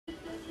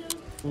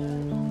Hari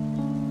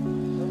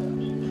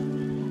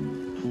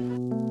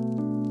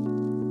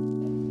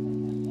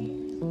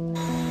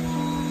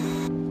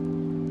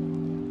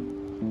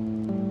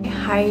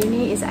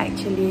ini is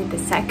actually the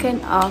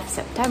 2nd of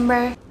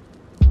September.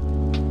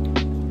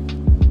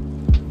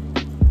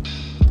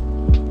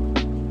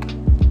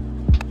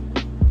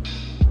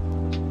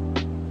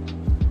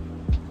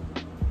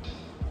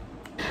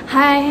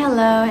 Hi,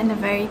 hello, and a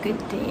very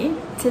good day.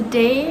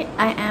 Today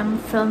I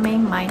am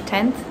filming my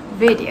 10th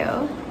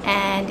video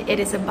and it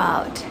is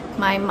about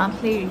my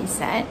monthly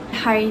reset.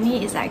 Hari ini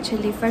is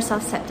actually 1st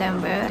of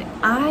September.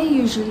 I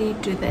usually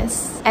do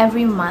this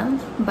every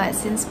month, but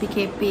since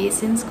PKP,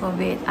 since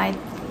COVID, I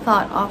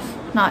thought of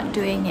not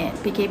doing it.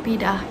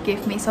 PKP dah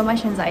give me so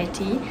much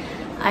anxiety.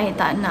 I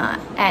tak nak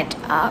add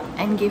up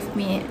and give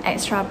me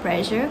extra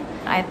pressure.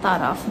 I thought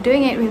of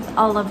doing it with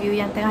all of you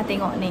yang tengah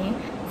tengok ni.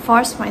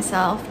 Force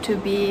myself to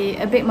be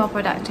a bit more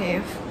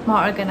productive,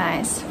 more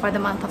organized for the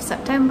month of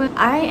September.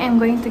 I am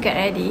going to get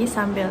ready.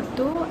 Sambil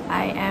tu,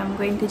 I am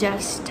going to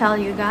just tell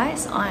you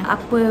guys on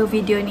apa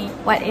video ni,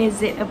 what is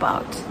it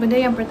about. Benda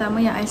yang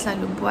pertama yang I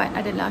selalu buat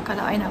adalah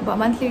kalau I nak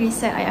buat monthly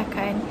reset, I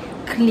akan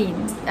clean.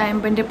 And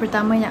benda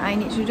pertama yang I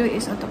need to do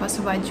is untuk basuh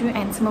baju,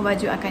 and semua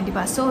baju akan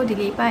dibasuh,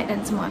 dilipat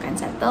dan semua akan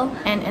settle.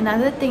 And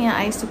another thing yang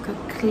I suka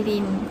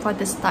clean for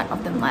the start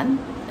of the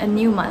month, a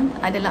new month,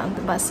 adalah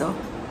untuk basuh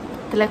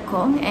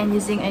telekung and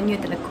using a new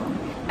telekung.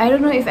 I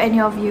don't know if any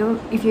of you,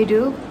 if you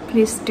do,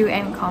 please do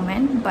and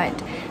comment. But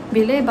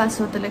bila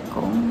basuh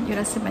telekung, you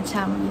rasa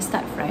macam you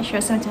start fresh, you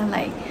rasa macam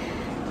like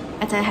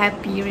macam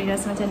happy, you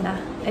rasa macam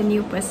dah a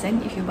new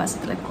person if you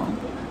basuh telekung.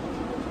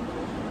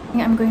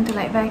 I'm going to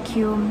like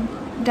vacuum.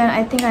 Then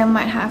I think I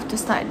might have to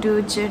start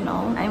do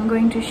journal. I'm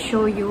going to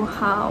show you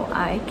how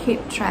I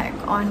keep track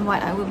on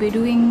what I will be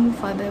doing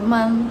for the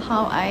month,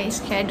 how I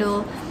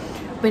schedule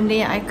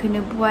benda yang I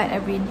kena buat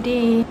every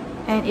day.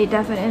 And it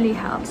definitely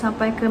helps.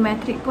 Sampai ke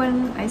matrik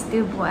pun I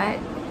still buat.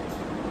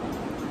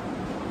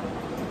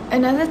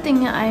 Another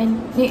thing that I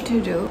need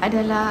to do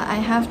adalah I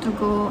have to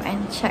go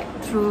and check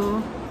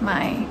through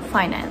my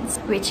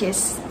finance, which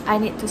is I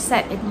need to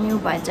set a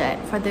new budget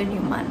for the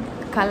new month.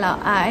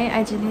 Kalau I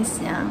jenis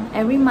yang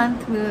every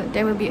month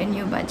there will be a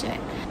new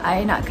budget.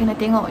 I nak kena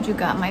tengok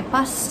juga my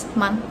past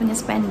month punya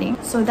spending.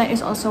 So that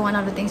is also one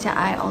of the things that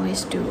I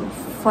always do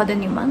for the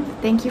new month.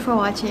 Thank you for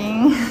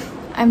watching.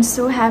 I'm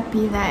so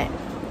happy that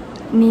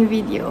ni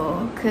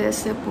video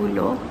ke-10.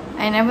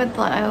 I never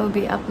thought I would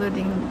be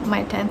uploading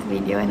my 10th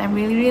video, and I'm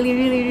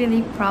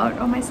really proud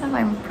of myself.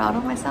 I'm proud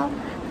of myself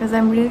because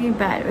I'm really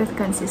bad with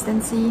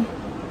consistency.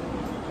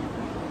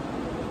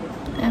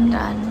 I'm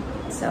done.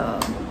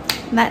 So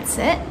that's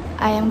it.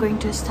 I am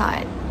going to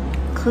start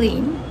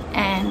clean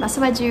and basuh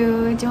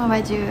baju, jemur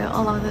baju,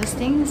 all of those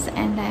things,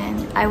 and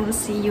then I will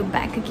see you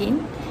back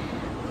again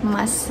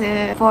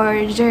for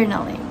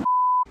journaling.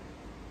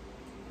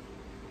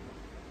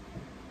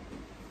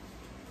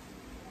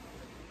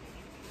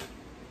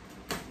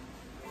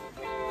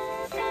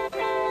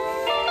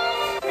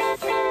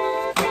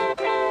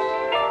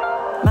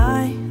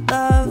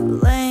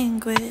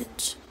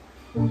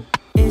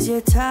 Is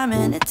your time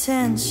and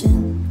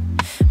attention?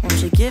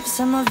 Won't you give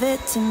some of it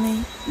to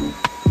me?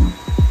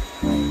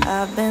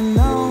 I've been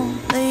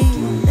lonely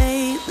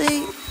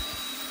lately.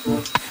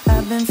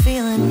 I've been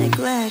feeling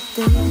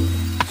neglected,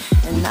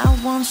 and I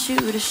want you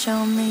to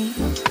show me.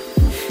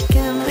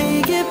 Can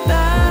we get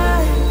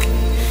back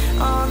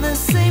on the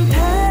same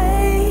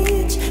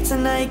page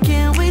tonight?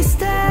 Can we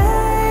stay?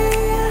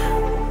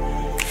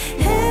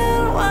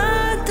 And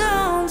why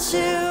don't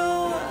you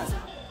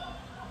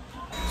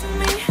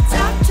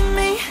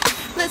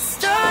let's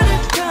start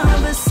a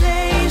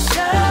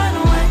conversation?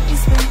 When you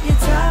spend your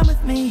time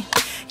with me,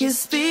 you're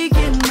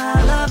speaking my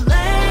love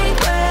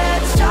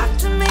language. Talk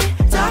to me,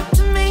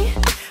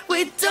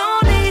 we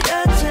don't need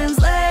a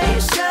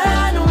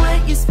translation. When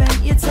you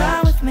spend your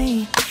time with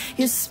me,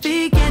 you're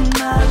speaking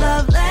my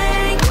love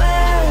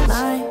language.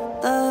 My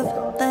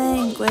love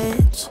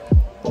language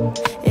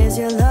is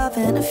your love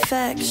and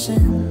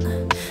affection.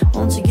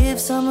 Won't you give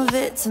some of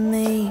it to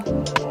me?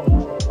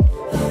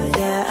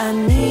 Yeah, I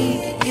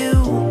need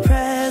you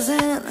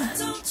present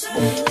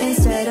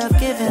instead of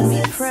giving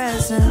me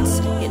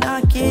presents. You're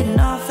not getting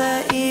off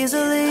that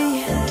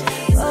easily.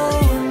 Oh,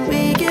 when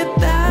we get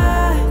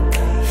back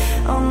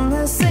on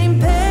the same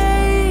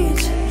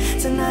page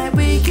tonight,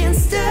 we can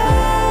stay.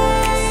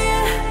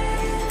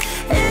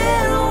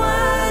 And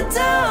why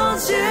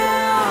don't you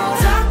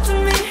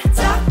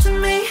talk to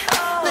me?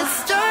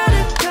 Let's start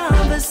a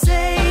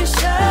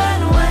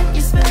conversation. When you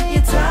spend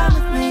your time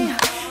with me,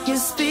 you're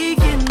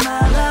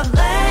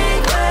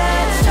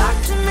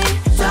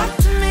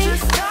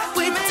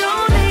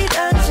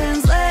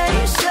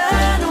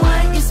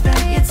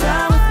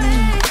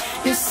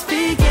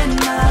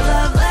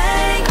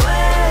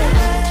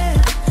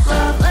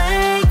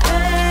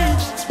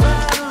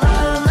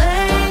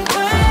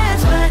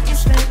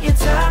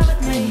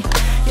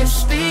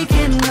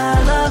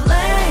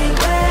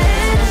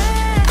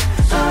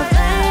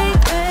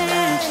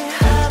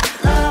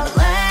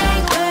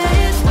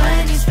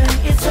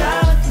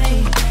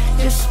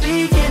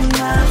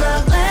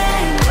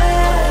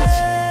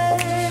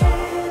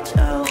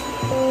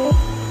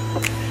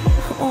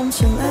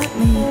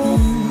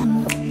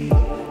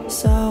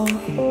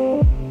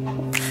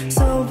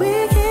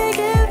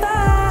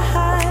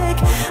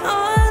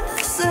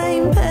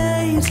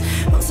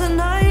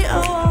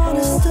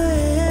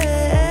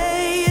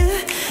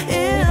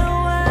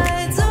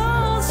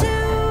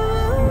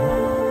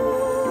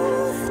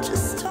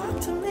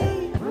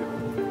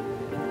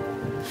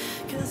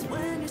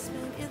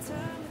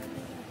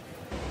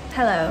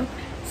Hello.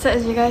 So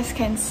as you guys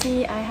can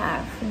see, I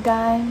have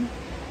done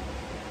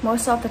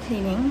most of the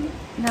cleaning.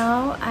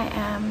 Now I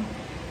am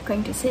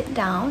going to sit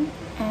down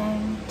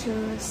and to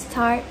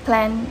start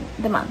plan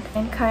the month.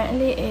 And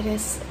currently it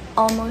is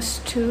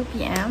almost 2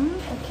 p.m.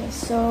 Okay,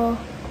 so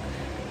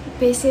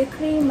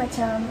basically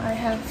macam I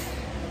have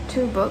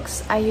two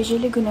books. I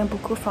usually guna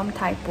buku from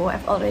Typo.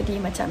 I've already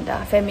macam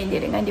dah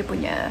familiar dengan dia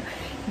punya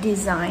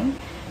design.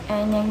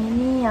 And yang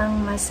ini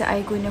yang masa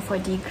I guna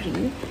for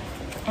degree.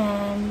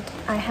 And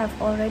I have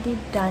already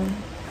done,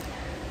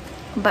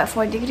 but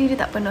for degree dia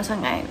tak penuh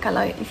sangat.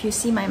 Kalau if you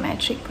see my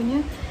metric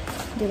punya,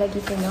 dia lagi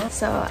penuh.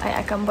 So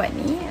I akan buat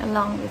ni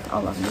along with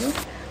all of you.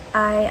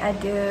 I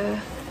ada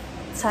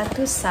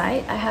satu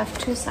side, I have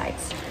two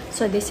sides.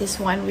 So this is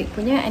 1 week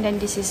punya, and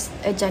then this is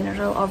a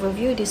general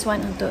overview. This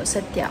one untuk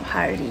setiap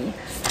hari.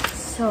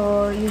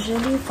 So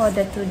usually for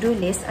the to-do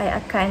list, I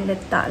akan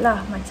letak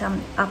lah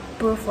macam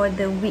apa for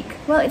the week.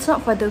 Well, it's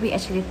not for the week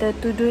actually. The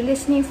to-do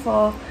list ni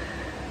for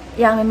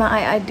yang memang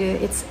I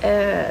ada. It's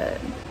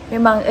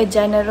memang a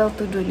general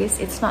to-do list.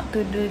 It's not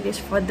to-do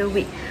list for the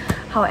week.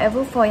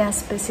 However, for yang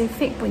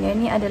specific punya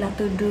ni adalah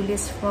to-do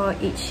list for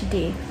each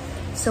day.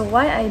 So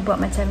why I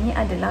buat macam ni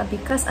adalah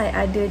because I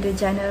ada the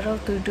general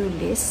to-do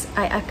list.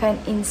 I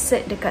akan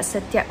insert dekat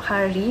setiap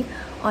hari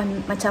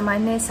on macam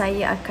mana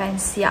saya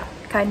akan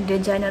siapkan the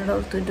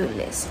general to-do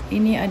list.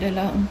 Ini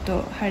adalah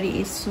untuk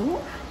hari esok.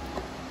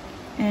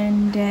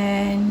 And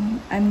then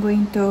I'm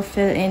going to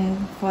fill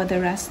in for the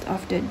rest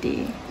of the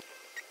day.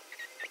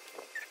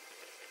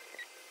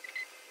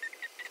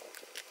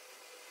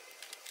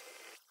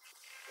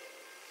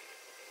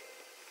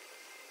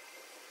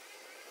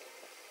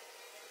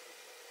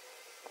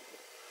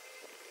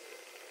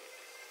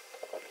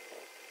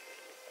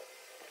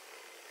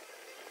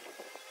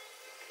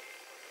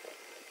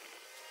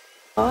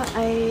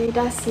 I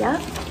dah siap.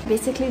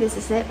 Basically this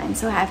is it. I'm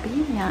so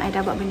happy yang I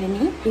dah buat benda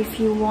ni.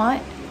 If you want,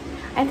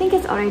 I think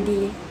it's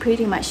already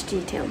pretty much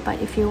detailed,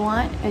 but if you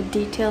want a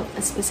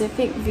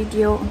specific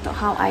video untuk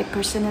how I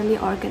personally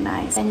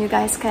organize, then you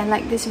guys can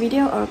like this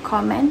video or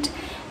comment,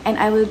 and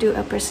I will do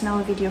a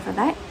personal video for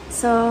that.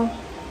 So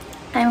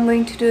I'm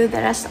going to do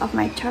the rest of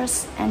my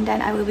chores, and then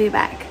I will be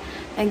back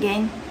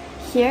again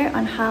here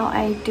on how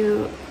I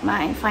do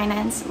my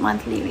finance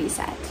monthly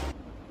reset.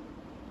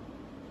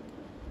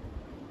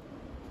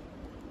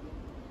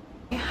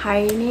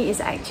 Hari ni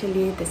is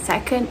actually the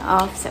 2nd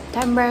of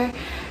September,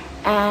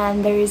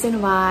 and the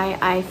reason why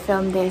I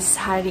filmed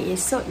this hari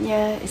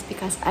esoknya is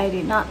because I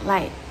did not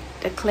like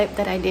the clip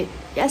that I did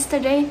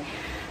yesterday,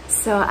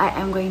 so I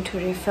am going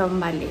to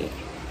refilm balik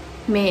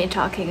me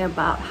talking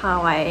about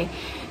how I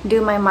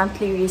do my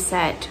monthly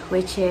reset,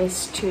 which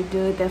is to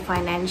do the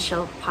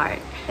financial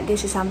part.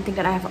 This is something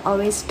that I have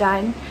always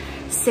done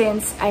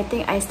since I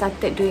think I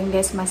started doing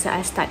this masa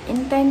I start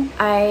intern.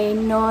 I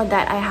know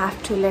that I have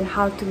to learn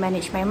how to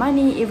manage my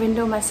money, even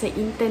though masa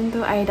intern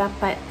tu I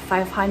dapat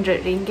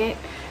RM500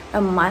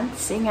 a month.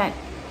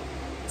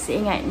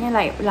 Seingatnya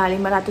like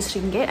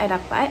RM500 I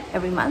dapat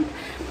every month,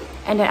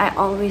 and then I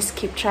always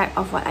keep track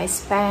of what I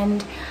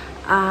spend.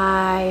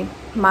 I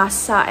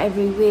masak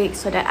every week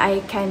so that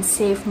I can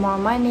save more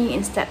money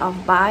instead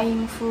of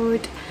buying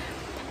food.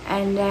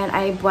 And then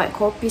I buat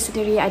kopi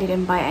sendiri. I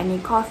didn't buy any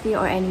coffee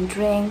or any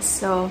drinks,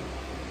 so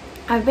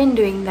I've been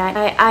doing that.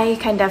 I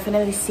can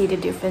definitely see the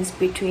difference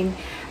between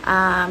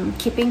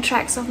keeping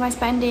tracks of my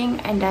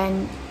spending and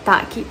then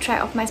tak keep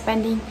track of my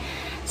spending.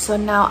 So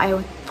now I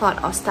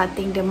thought of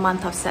starting the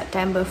month of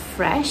September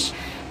fresh.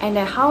 And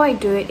then how I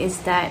do it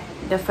is that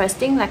the first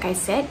thing, like I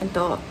said,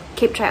 untuk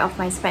keep track of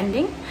my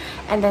spending,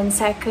 and then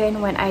second,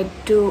 what I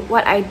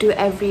do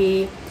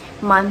every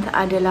month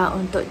adalah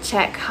untuk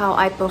check how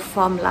I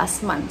perform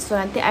last month. So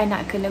nanti I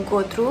nak kena go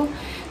through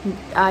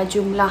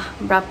jumlah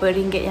berapa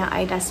ringgit yang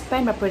I dah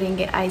spend, berapa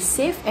ringgit I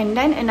save. And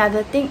then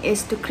another thing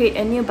is to create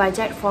a new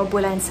budget for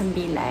bulan 9.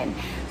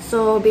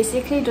 So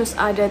basically those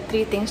are the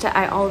 3 things that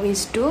I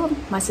always do.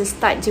 Masa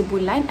start je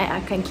bulan,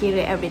 I akan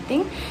kira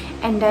everything.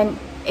 And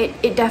then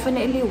it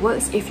definitely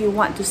works if you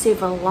want to save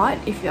a lot,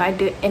 if you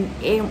ada an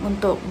aim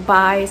untuk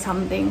buy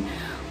something,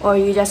 or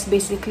you just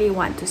basically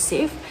want to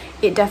save.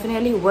 It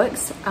definitely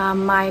works.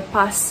 My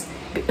past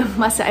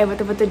masa I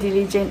betul-betul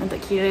diligent untuk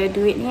kira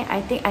duit ni,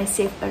 I think I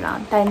save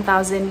around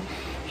 10,000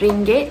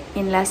 ringgit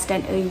in less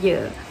than a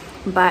year.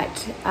 But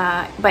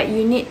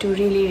you need to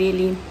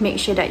really make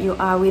sure that you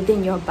are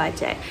within your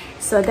budget.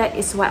 So that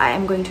is what I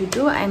am going to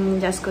do. I'm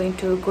just going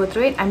to go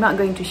through it. I'm not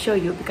going to show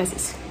you because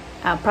it's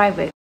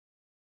private.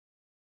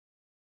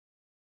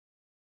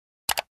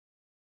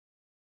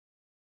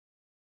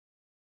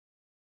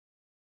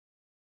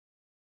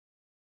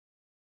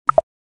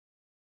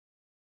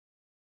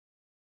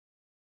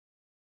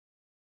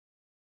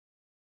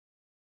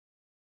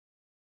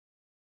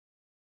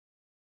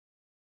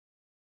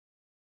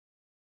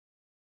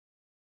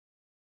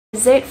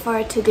 That's it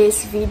for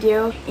today's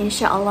video.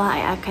 Inshallah,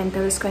 I akan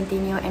terus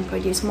continue and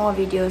produce more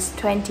videos,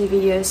 20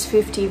 videos,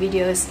 50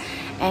 videos,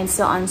 and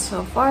so on and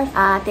so forth.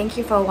 Thank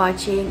you for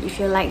watching. If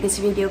you like this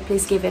video,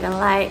 please give it a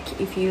like.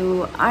 If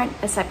you aren't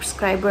a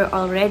subscriber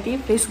already,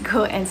 please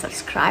go and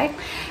subscribe.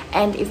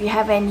 And if you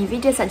have any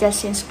video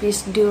suggestions,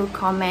 please do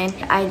comment.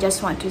 I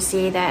just want to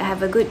say that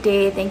have a good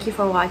day. Thank you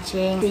for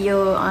watching. See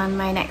you on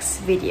my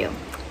next video.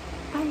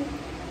 Bye.